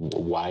size of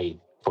why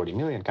 40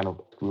 million,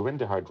 we went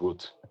the hard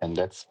route. And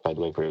that's, by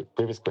the way, for your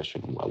previous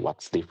question,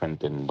 what's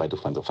different and why do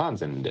funds of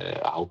funds and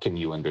how can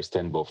you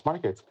understand both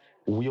markets?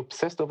 We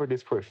obsessed over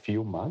this for a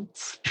few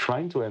months,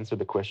 trying to answer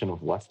the question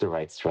of what's the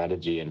right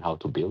strategy and how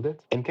to build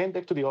it, and came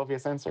back to the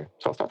obvious answer.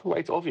 So I'll start with why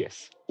it's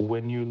obvious.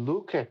 When you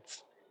look at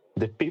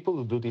the people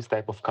who do these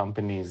type of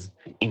companies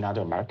in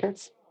other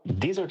markets,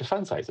 these are the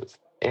fund sizes.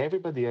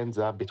 Everybody ends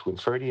up between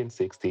 30 and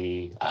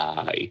 60.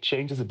 It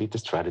changes a bit the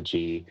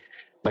strategy.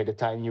 By the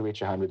time you reach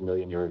 100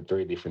 million, you're a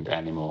very different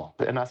animal.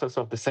 And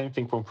also the same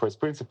thing from first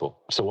principle.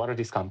 So what are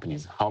these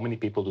companies? How many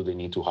people do they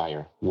need to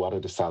hire? What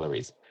are the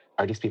salaries?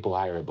 Are these people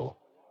hireable?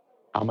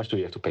 How much do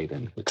you have to pay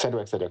them? Et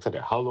cetera, et cetera, et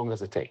cetera. How long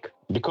does it take?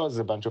 Because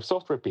a bunch of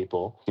software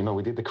people,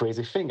 we did the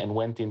crazy thing and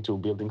went into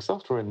building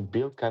software and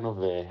built kind of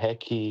a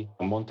hacky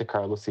Monte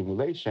Carlo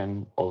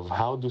simulation of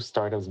how do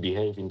startups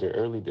behave in their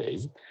early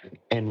days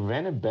and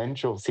ran a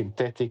bunch of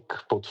synthetic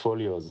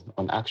portfolios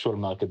on actual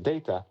market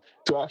data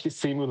to actually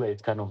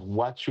simulate kind of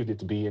what should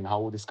it be and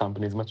how would this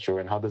company mature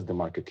and how does the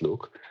market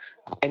look.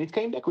 And it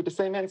came back with the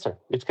same answer.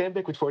 It came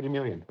back with 40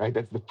 million, right?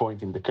 That's the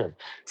point in the curve.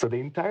 So the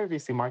entire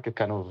VC market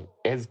kind of,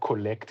 as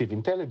collective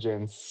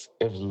intelligence,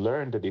 have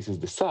learned that this is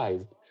the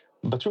size.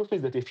 But truth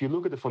is that if you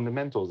look at the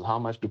fundamentals, how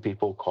much do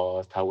people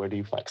cost, where do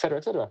you fly, et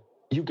cetera,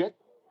 you get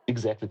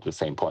exactly to the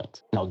same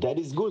point. Now, that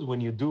is good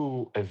when you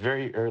do a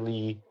very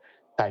early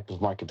type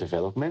of market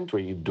development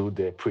where you do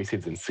the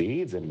pre-seeds and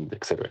seeds and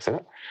et cetera, et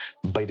cetera.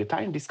 By the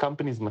time these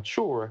companies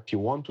mature, if you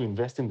want to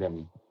invest in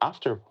them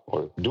after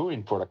or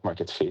during product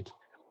market fit,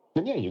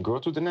 then you grow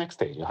to the next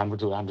stage, 100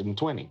 to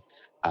 120.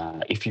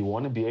 If you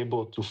want to be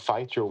able to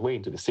fight your way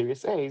into the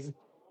Series A's,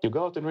 you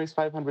go out and raise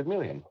 500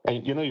 million.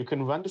 And you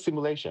can run the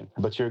simulation,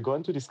 but you're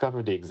going to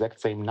discover the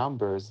exact same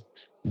numbers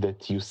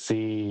that you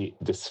see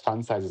this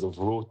fund sizes of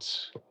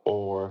Root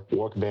or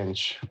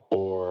Workbench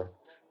or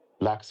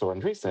Lax or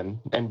Andreessen,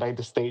 and by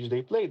the stage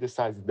they play,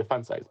 the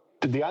fund size.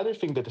 The other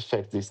thing that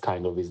affects this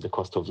kind of is the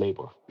cost of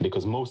labor,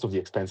 because most of the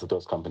expense of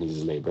those companies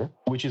is labor,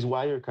 which is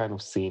why you're kind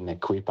of seeing a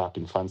creep up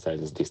in fund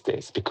sizes these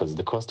days, because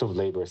the cost of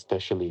labor,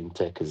 especially in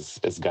tech, has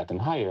gotten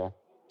higher.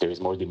 There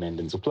is more demand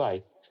than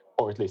supply,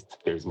 or at least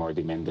there is more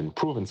demand than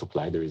proven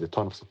supply. There is a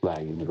ton of supply.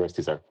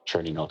 Universities are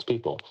churning out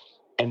people.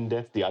 And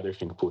that's the other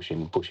thing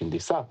pushing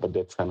this up, but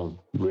that's kind of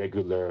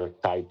regular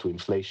tied to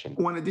inflation.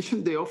 One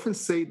addition, they often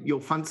say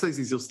your fund size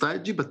is your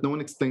strategy, but no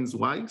one explains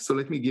why. So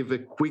let me give a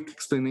quick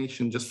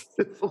explanation just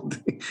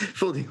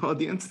for the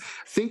audience.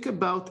 Think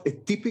about a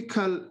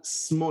typical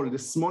the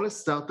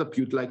smallest startup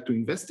you'd like to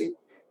invest in,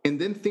 and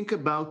then think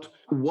about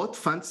what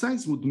fund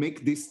size would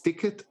make this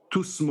ticket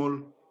too small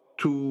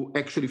to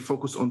actually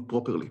focus on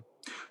properly.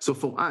 So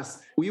for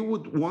us, we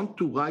would want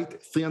to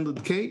write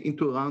 300K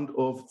into a round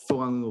of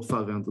 400 or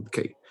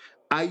 500K.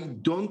 I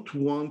don't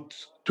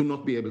want to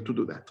not be able to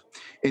do that.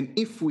 And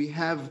if we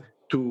have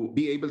to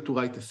be able to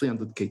write a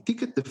 300K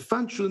ticket, the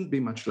fund shouldn't be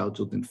much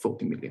larger than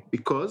 40 million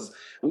because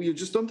you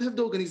just don't have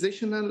the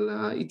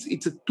organizational,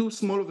 it's a too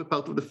small of a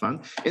part of the fund,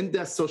 and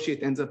the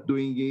associate ends up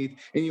doing it,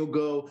 and you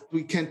go,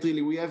 we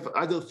have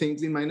other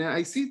things in mind.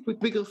 I see it with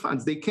bigger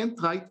funds. They can't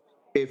write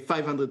a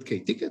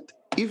 500K ticket,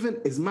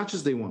 even as much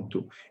as they want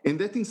to. And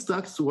that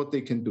instructs what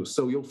they can do.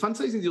 So your fund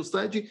size is your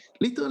strategy,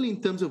 literally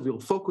in terms of your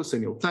focus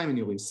and your time and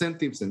your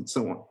incentives and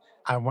so on.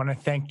 I want to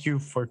thank you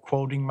for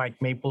quoting Mike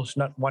Maples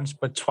not once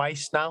but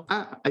twice now.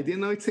 I didn't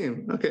know it's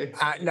him. Okay.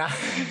 No,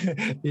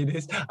 it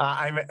is.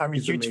 I'm a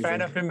huge amazing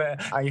fan of him.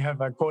 I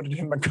have quoted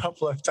him a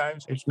couple of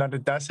times, if not a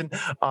dozen,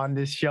 on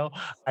this show.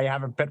 I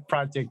have a pet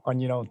project on,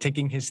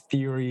 taking his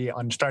theory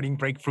on starting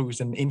breakthroughs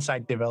and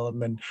insight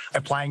development,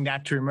 applying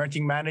that to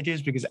emerging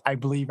managers, because I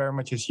believe very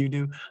much as you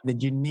do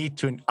that you need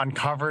to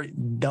uncover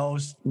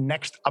those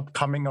next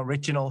upcoming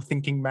original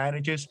thinking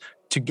managers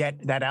to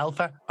get that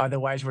alpha.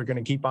 Otherwise, we're going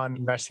to keep on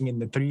investing in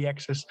the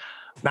 3Xs.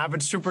 Now,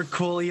 but super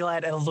cool,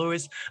 Elad and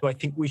Louis. So I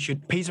think we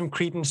should pay some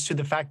credence to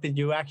the fact that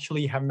you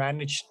actually have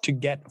managed to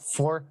get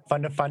 4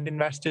 fund-of-fund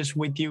investors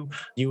with you.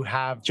 You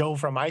have Joe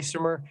from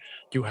Isomer,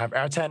 you have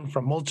Ertan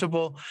from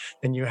Multiple,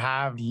 then you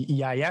have the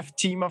EIF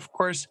team, of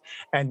course,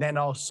 and then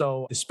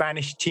also the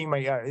Spanish team.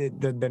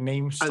 The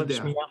name slips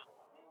Aldea. me off.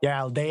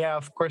 Yeah, Aldea,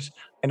 of course.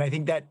 And I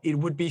think that it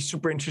would be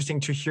super interesting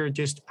to hear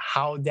just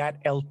how that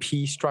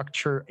LP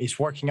structure is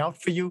working out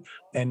for you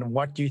and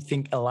what do you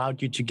think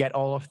allowed you to get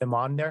all of them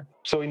on there?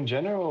 So in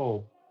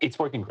general, it's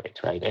working great,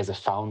 right? As a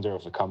founder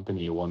of a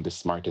company, you want the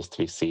smartest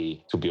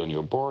VC to be on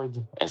your board.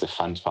 As a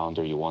fund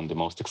founder, you want the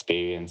most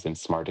experienced and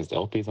smartest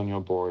LPs on your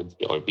board,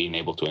 or being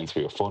able to answer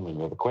your phone when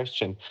you have a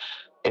question.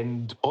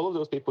 And all of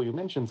those people you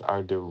mentioned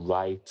are the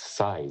right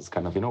size.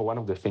 Kind of, one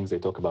of the things they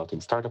talk about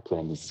in Startup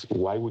Plan is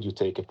why would you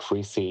take a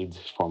pre-seed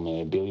from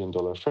a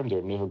billion-dollar firm?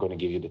 They're never going to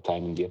give you the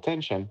time and the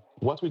attention.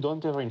 What we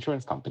don't have are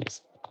insurance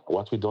companies.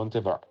 What we don't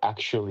have are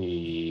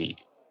actually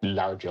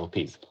large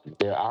LPs.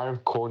 There are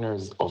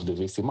corners of the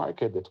VC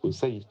market that will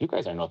say, you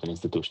guys are not an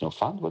institutional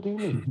fund. What do you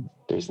mean?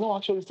 There's no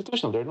actual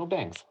institutional. There are no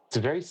banks. It's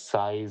very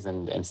size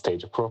and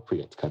stage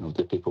appropriate, kind of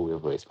the people we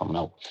have raised from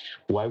now.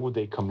 Why would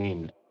they come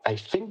in? I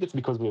think that's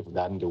because we have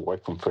done the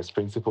work from first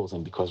principles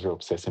and because we're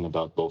obsessing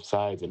about both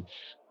sides and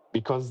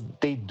because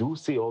they do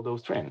see all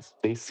those trends.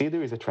 They see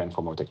there is a trend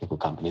for more technical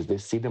companies. They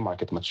see the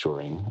market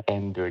maturing,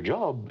 and their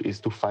job is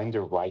to find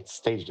the right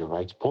stage, the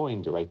right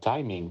point, the right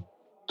timing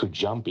to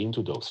jump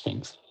into those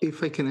things.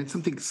 If I can add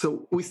something.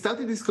 So we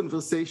started this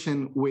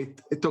conversation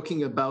with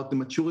talking about the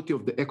maturity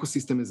of the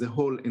ecosystem as a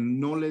whole and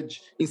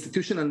knowledge,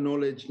 institutional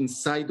knowledge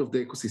inside of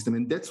the ecosystem.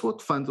 And that's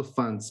what funds of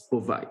funds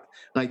provide.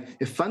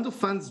 Like a fund of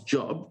funds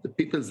job, the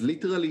people's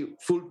literally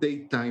full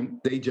day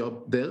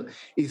job there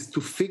is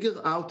to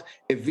figure out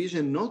a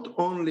vision not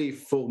only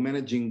for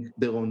managing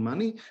their own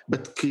money,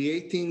 but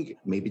creating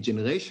maybe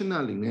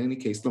generational, in any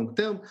case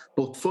long-term,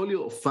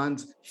 portfolio of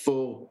funds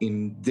for,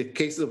 in the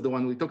cases of the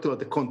one we talked about,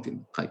 the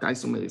continent, like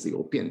Isomer is a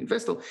European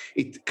investor,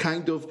 it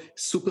kind of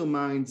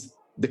supermines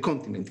the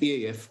continent,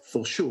 EAF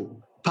for sure.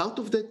 Part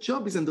of that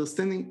job is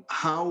understanding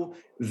how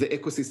the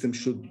ecosystem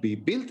should be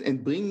built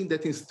and bringing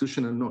that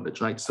institutional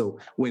knowledge, right? So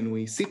when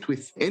we sit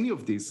with any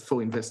of these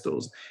 4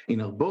 investors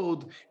in our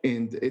board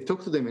and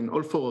talk to them, and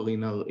all 4 are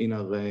in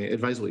our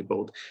advisory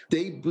board,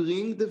 they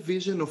bring the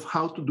vision of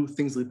how to do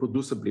things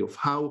reproducibly, of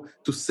how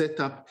to set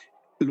up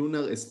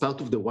Lunar as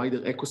part of the wider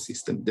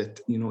ecosystem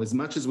that, as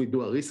much as we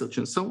do our research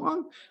and so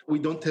on, we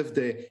don't have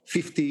the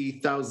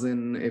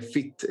 50,000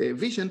 feet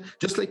vision.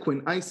 Just like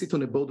when I sit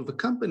on a board of a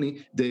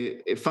company,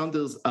 the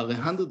founders are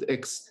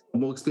 100x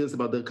more experienced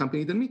about their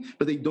company than me,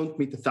 but they don't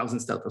meet 1,000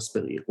 startups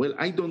per year. Well,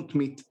 I don't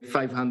meet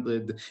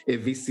 500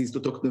 VCs to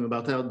talk to them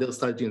about their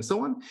strategy and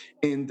so on.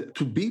 And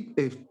to be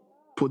a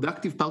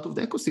productive part of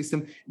the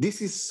ecosystem, this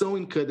is so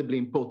incredibly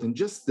important.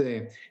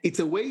 It's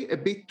a way a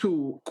bit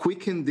to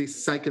quicken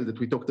this cycle that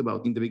we talked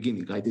about in the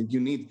beginning, right? And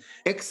you need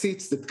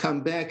exits that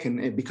come back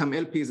and become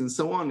LPs and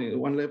so on,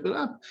 one level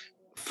up.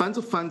 Funds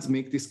of funds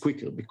make this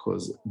quicker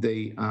because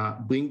they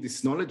bring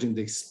this knowledge and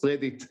they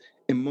spread it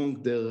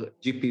among their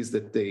GPs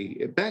that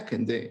they back,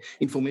 and the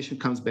information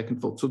comes back and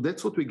forth. So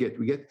that's what we get.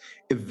 We get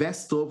a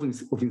vast trove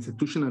of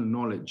institutional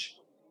knowledge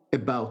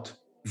about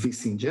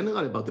VC in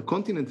general, about the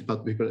continent,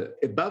 about people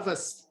above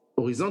us,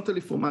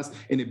 horizontally from us,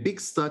 and a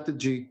big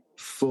strategy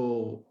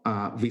for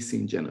VC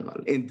in general.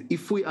 And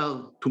if we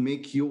are to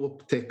make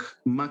Europe tech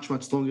much,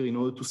 much stronger in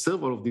order to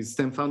serve all of these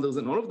STEM founders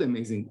and all of the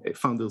amazing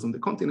founders on the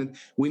continent,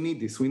 we need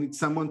this. We need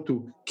someone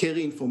to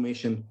carry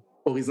information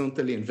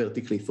horizontally and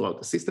vertically throughout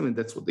the system, and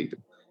that's what they do.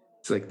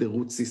 It's like the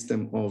root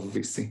system of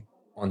VC.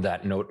 On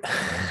that note,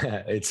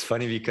 it's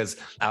funny because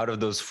out of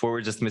those 4,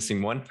 we're just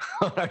missing 1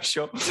 on our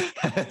show.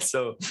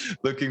 So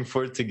looking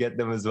forward to get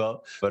them as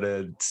well. But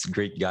it's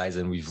great, guys.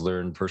 And we've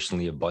learned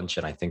personally a bunch.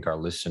 And I think our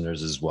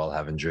listeners as well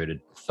have enjoyed it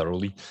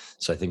thoroughly.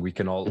 So I think we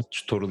can all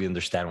totally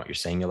understand what you're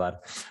saying, Elad.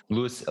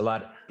 Louis,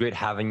 Elad, great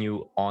having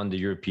you on the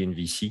European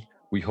VC.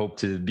 We hope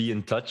to be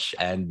in touch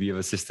and be of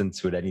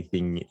assistance with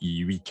anything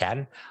we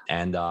can.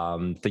 And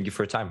thank you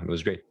for your time. It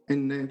was great.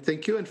 And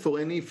thank you. And for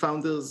any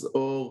founders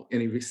or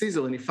any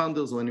VCs or any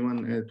founders or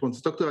anyone that wants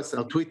to talk to us,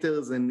 our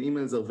Twitters and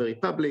emails are very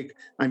public.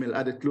 I'm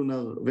Elad at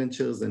Lunar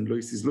Ventures and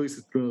Luis is Luis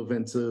at Lunar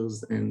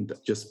Ventures. And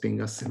just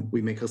ping us and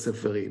we make ourselves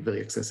very,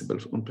 very accessible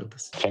on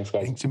purpose. Thanks,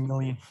 guys. Thanks a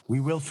million.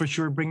 We will for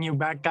sure bring you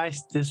back,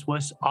 guys. This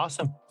was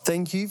awesome.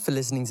 Thank you for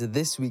listening to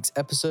this week's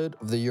episode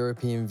of the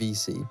European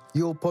VC,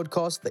 your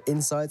podcast for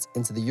insights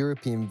into the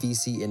European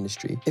VC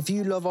industry. If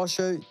you love our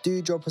show, do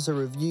drop us a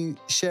review,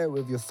 share it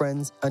with your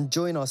friends, and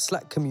join our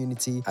Slack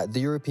community at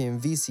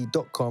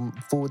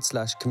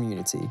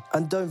theeuropeanvc.com/community.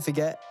 And don't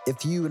forget,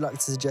 if you would like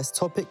to suggest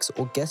topics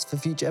or guests for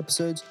future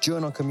episodes,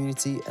 join our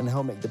community and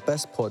help make the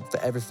best pod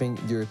for everything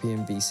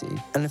European VC.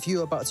 And if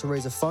you're about to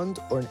raise a fund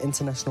or an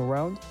international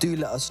round, do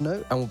let us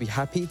know and we'll be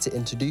happy to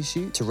introduce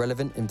you to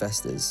relevant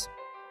investors.